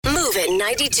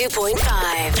92.5.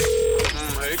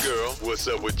 Hey, girl. What's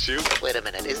up with you? Wait a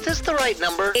minute. Is this the right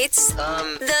number? It's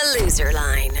the Loser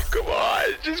Line. Come on,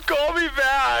 just call me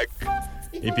back.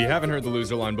 If you haven't heard the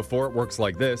loser line before, it works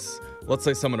like this. Let's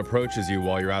say someone approaches you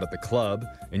while you're out at the club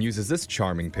and uses this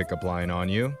charming pickup line on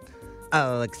you.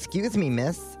 Oh, excuse me,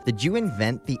 miss. Did you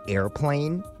invent the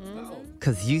airplane?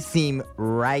 Because you seem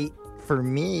right for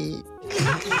me.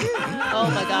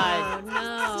 Oh, my God.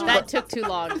 No. That took too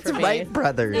long for me. Right,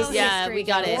 brothers. No. Yeah, we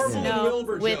got it. No.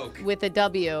 With a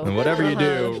W. And whatever you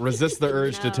do, resist the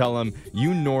urge to tell him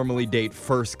you normally date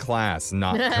first class,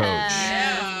 not coach.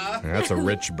 That's a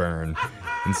rich burn.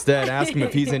 Instead, ask him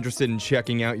if he's interested in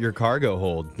checking out your cargo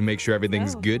hold to make sure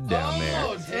everything's good down there.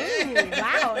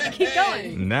 Wow. Keep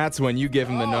going. And that's when you give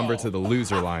him the number to the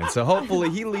loser line. So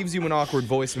hopefully he leaves you an awkward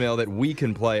voicemail that we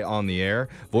can play on the air.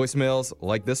 Voicemails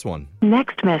like this one.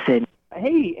 Next message.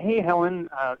 Hey, Helen.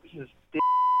 This is Dave.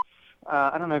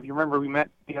 I don't know if you remember, we met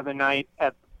the other night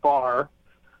at the bar.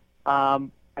 I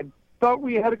thought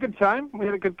we had a good time. We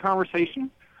had a good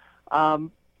conversation.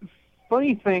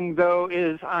 Funny thing, though,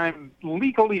 is I'm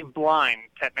legally blind,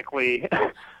 technically,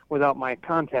 without my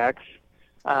contacts.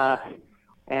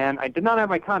 And I did not have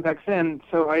my contacts in,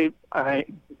 so I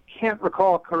can't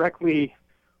recall correctly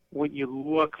what you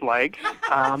look like.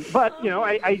 But,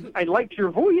 I liked your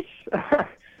voice.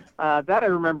 That I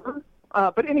remember.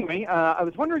 But anyway, I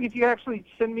was wondering if you could actually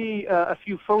send me a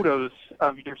few photos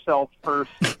of yourself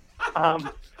first.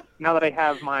 Now that I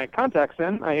have my contacts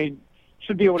in, I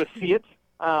should be able to see it.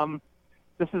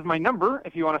 This is my number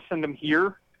if you want to send them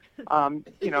here.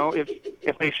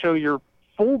 If they show your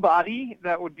full body,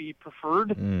 that would be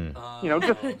preferred.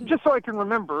 Just so I can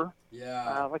remember.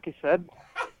 Yeah. Like I said,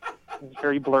 it's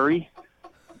very blurry.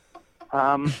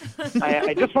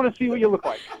 I just want to see what you look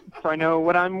like, so I know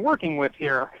what I'm working with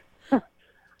here.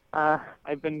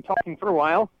 I've been talking for a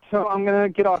while, so I'm going to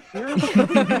get off here.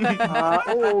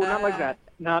 Not like that.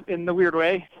 Not in the weird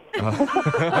way.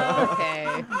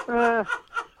 Okay.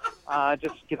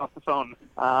 Just get off the phone.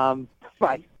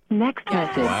 Bye. Next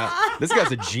message. Wow. This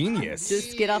guy's a genius.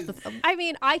 Just get off the phone. I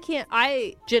mean,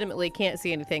 I legitimately can't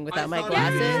see anything without my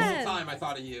glasses. I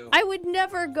thought of you. I would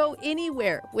never go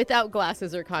anywhere without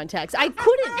glasses or contacts. I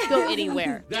couldn't go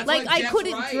anywhere. That's like, why I Jeff's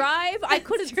couldn't right. drive. I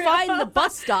couldn't find the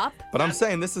bus stop. But I'm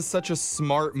saying this is such a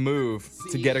smart move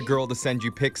to get a girl to send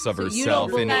you pics of you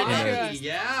herself don't in a believe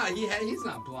Yeah, he's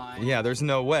not blind. Yeah, there's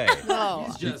no way. No,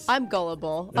 He's just- I'm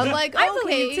gullible. I'm like, I okay,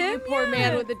 believed him, you poor yeah.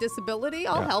 man with a disability,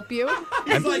 I'll help you.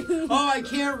 He's like, I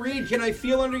can't read. Can I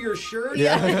feel under your shirt?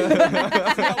 Yeah.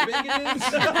 See how big it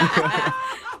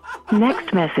is?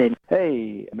 Next message.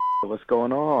 Hey, what's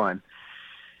going on?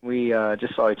 We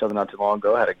just saw each other not too long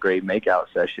ago. Had a great makeout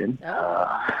session.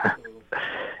 Yeah,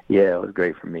 it was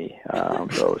great for me.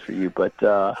 So it was for you. But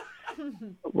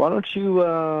why don't you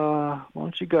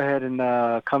go ahead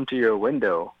and come to your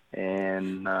window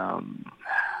and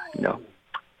just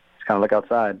kind of look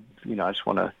outside. I just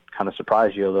want to kind of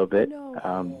surprise you a little bit.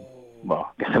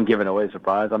 Well, I guess I'm giving away a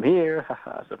surprise. I'm here.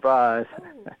 Surprise.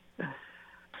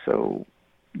 So,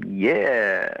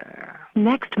 yeah.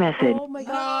 Next message. Oh my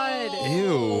God.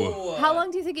 Ew. How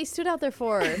long do you think he stood out there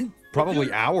for?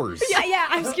 Probably hours. Yeah,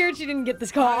 I'm scared she didn't get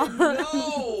this call.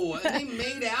 No, they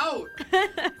made out.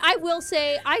 I will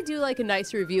say, I do like a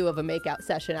nice review of a makeout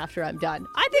session after I'm done.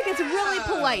 I think it's really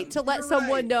polite to let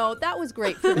someone know that was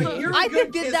great for me. You're a I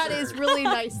good think that kisser. is really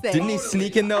nice thing. Didn't he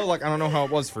sneak in though? Like, I don't know how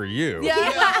it was for you.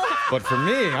 Yeah. But for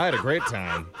me, I had a great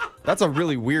time. That's a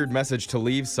really weird message to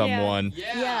leave someone.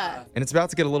 Yeah. And it's about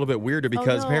to get a little bit weirder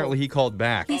because no. apparently he called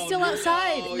back. He's still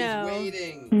outside. Oh, No. he's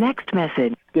waiting. Next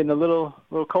message. Getting a little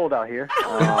cold out here.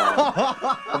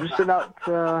 I'm just sitting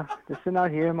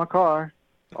out here in my car,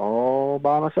 all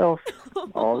by myself,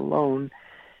 all alone,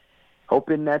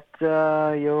 hoping that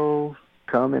you'll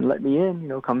come and let me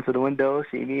in. Come to the window,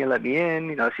 see me, and let me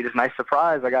in. See this nice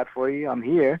surprise I got for you. I'm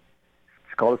here.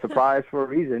 It's called a surprise for a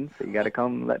reason, so you got to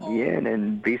come let me in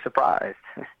and be surprised.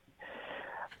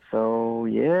 So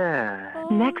yeah.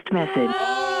 Next message.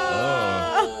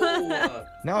 Oh.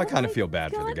 Now I kind of feel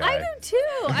bad for the guy. I do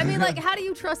too. I mean, like, how do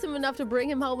you trust him enough to bring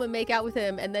him home and make out with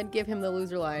him and then give him the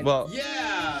loser line? Well,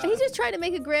 Yeah. He's just trying to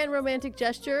make a grand romantic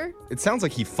gesture. it sounds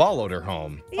like he folled her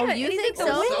home. Oh, you he's think at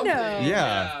the so? window. Something.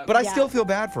 Yeah. But I still feel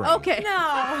bad for him. Okay.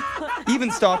 No.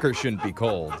 Even stalkers shouldn't be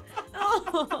cold.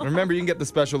 Remember, you can get the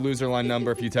special loser line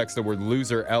number if you text the word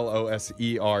loser,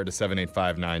 LOSER, to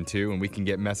 78592, and we can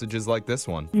get messages like this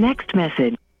one. Next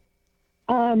message.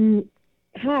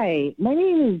 Hi, my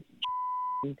name is.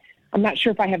 I'm not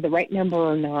sure if I have the right number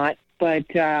or not, but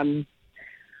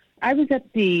I was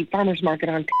at the farmer's market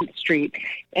on 10th Street,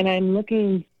 and I'm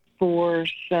looking for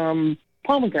some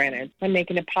pomegranates. I'm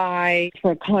making a pie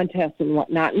for a contest and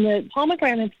whatnot. And the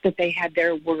pomegranates that they had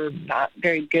there were not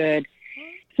very good.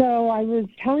 So I was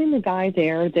telling the guy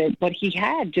there that what he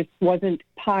had just wasn't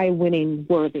pie winning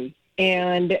worthy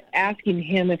and asking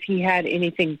him if he had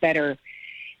anything better.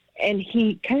 And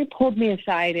he kind of pulled me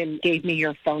aside and gave me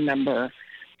your phone number.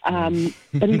 But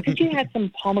he said you had some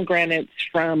pomegranates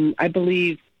from, I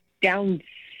believe, down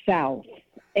south.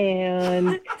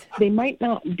 And they might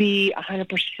not be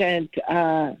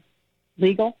 100%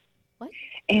 legal. What?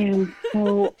 And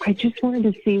so I just wanted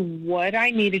to see what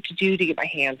I needed to do to get my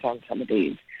hands on some of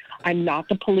these. I'm not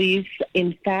the police.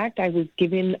 In fact, I was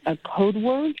given a code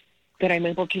word that I'm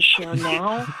able to share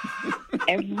now.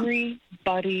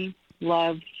 Everybody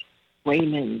loves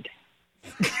Raymond.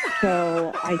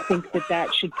 So I think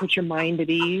that should put your mind at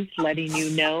ease, letting you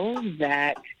know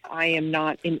that I am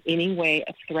not in any way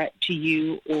a threat to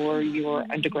you or your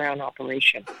underground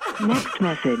operation. Next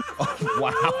message. Oh,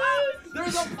 wow.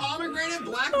 There's a pomegranate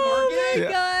black market? Oh my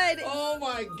god. Oh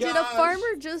my god. Did a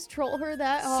farmer just troll her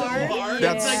that hard? hard.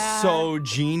 That's Yeah. so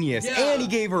genius. Yeah. And he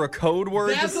gave her a code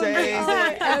word That's to say.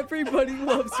 amazing. Everybody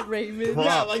loves Raymond.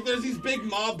 Yeah, like there's these big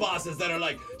mob bosses that are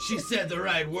like, she said the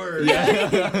right word. Yeah.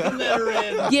 Let her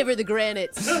in. Give her the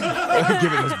granites.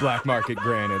 Give it those black market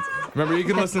granites. Remember, you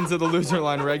can listen to the Loser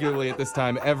Line regularly at this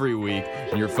time every week,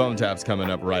 and your phone tap's coming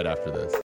up right after this.